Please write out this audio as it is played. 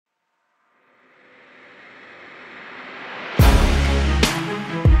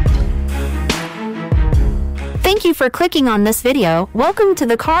Thank you for clicking on this video. Welcome to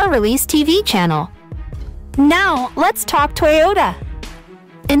the Car Release TV channel. Now, let's talk Toyota.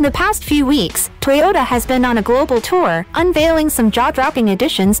 In the past few weeks, Toyota has been on a global tour, unveiling some jaw-dropping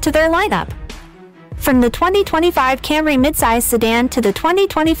additions to their lineup. From the 2025 Camry midsize sedan to the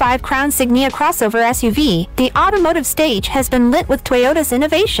 2025 Crown Signia crossover SUV, the automotive stage has been lit with Toyota's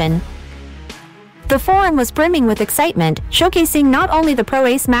innovation. The forum was brimming with excitement, showcasing not only the Pro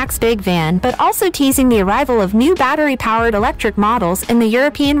Ace Max big van but also teasing the arrival of new battery-powered electric models in the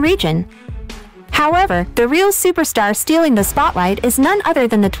European region. However, the real superstar stealing the spotlight is none other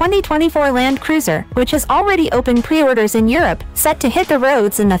than the 2024 Land Cruiser, which has already opened pre-orders in Europe, set to hit the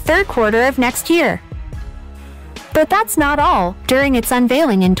roads in the third quarter of next year. But that's not all. During its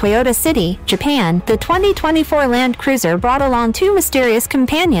unveiling in Toyota City, Japan, the 2024 Land Cruiser brought along two mysterious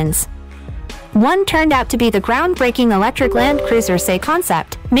companions. One turned out to be the groundbreaking electric Land Cruiser Say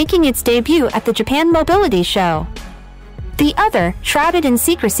concept, making its debut at the Japan Mobility Show. The other, shrouded in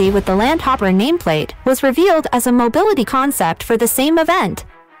secrecy with the Landhopper nameplate, was revealed as a mobility concept for the same event.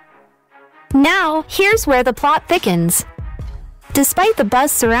 Now, here's where the plot thickens. Despite the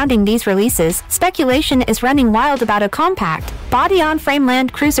buzz surrounding these releases, speculation is running wild about a compact, body-on-frame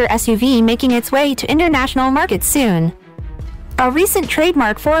Land Cruiser SUV making its way to international markets soon. A recent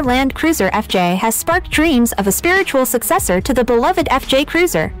trademark for Land Cruiser FJ has sparked dreams of a spiritual successor to the beloved FJ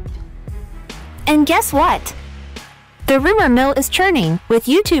Cruiser. And guess what? The rumor mill is churning, with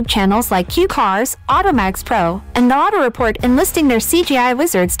YouTube channels like QCars, AutomagzPro, and TheAutoReport enlisting their CGI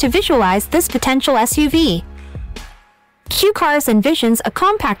wizards to visualize this potential SUV. QCars envisions a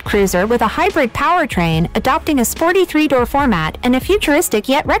compact cruiser with a hybrid powertrain adopting a sporty three-door format and a futuristic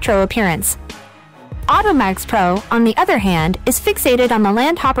yet retro appearance. AutomagzPro, on the other hand, is fixated on the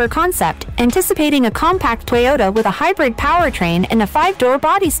Landhopper concept, anticipating a compact Toyota with a hybrid powertrain and a five-door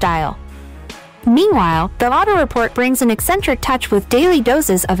body style. Meanwhile, TheAutoReport brings an eccentric touch with daily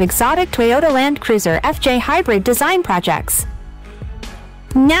doses of exotic Toyota Land Cruiser FJ hybrid design projects.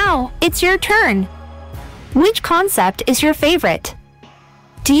 Now, it's your turn. Which concept is your favorite?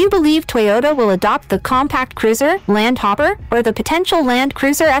 Do you believe Toyota will adopt the compact cruiser, Landhopper, or the potential Land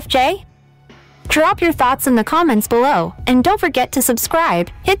Cruiser FJ? Drop your thoughts in the comments below, and don't forget to subscribe,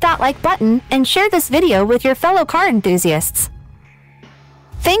 hit that like button, and share this video with your fellow car enthusiasts.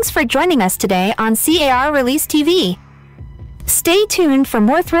 Thanks for joining us today on CAR Release TV. Stay tuned for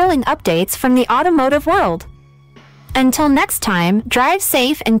more thrilling updates from the automotive world. Until next time, drive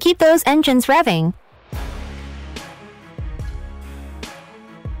safe and keep those engines revving.